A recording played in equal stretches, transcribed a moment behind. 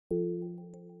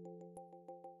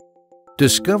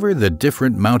Discover the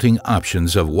different mounting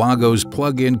options of WAGO's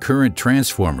plug-in current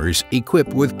transformers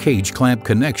equipped with cage clamp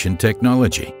connection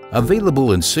technology.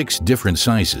 Available in 6 different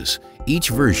sizes, each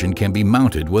version can be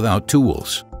mounted without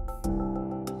tools.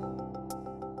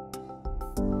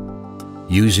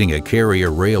 Using a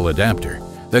carrier rail adapter,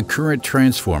 the current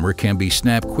transformer can be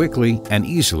snapped quickly and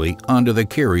easily onto the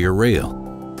carrier rail.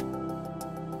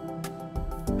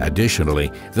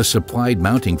 Additionally, the supplied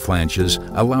mounting flanges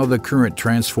allow the current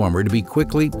transformer to be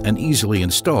quickly and easily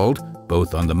installed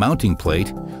both on the mounting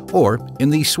plate or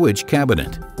in the switch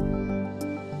cabinet.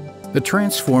 The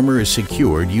transformer is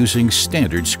secured using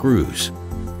standard screws.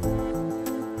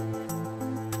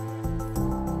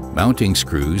 Mounting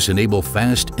screws enable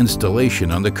fast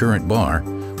installation on the current bar,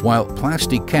 while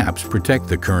plastic caps protect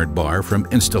the current bar from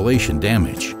installation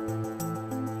damage.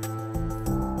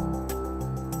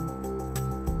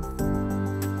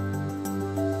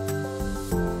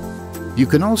 You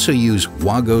can also use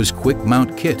WAGO's Quick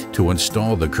Mount Kit to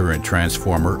install the current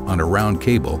transformer on a round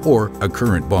cable or a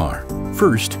current bar.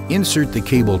 First, insert the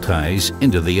cable ties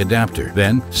into the adapter.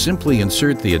 Then, simply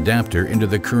insert the adapter into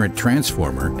the current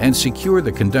transformer and secure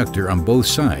the conductor on both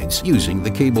sides using the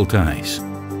cable ties.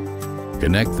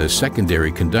 Connect the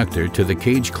secondary conductor to the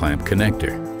cage clamp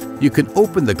connector. You can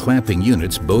open the clamping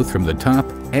units both from the top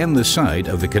and the side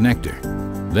of the connector.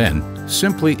 Then,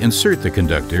 simply insert the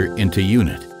conductor into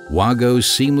unit. WAGO's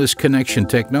seamless connection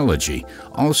technology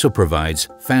also provides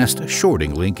fast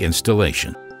shorting link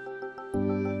installation.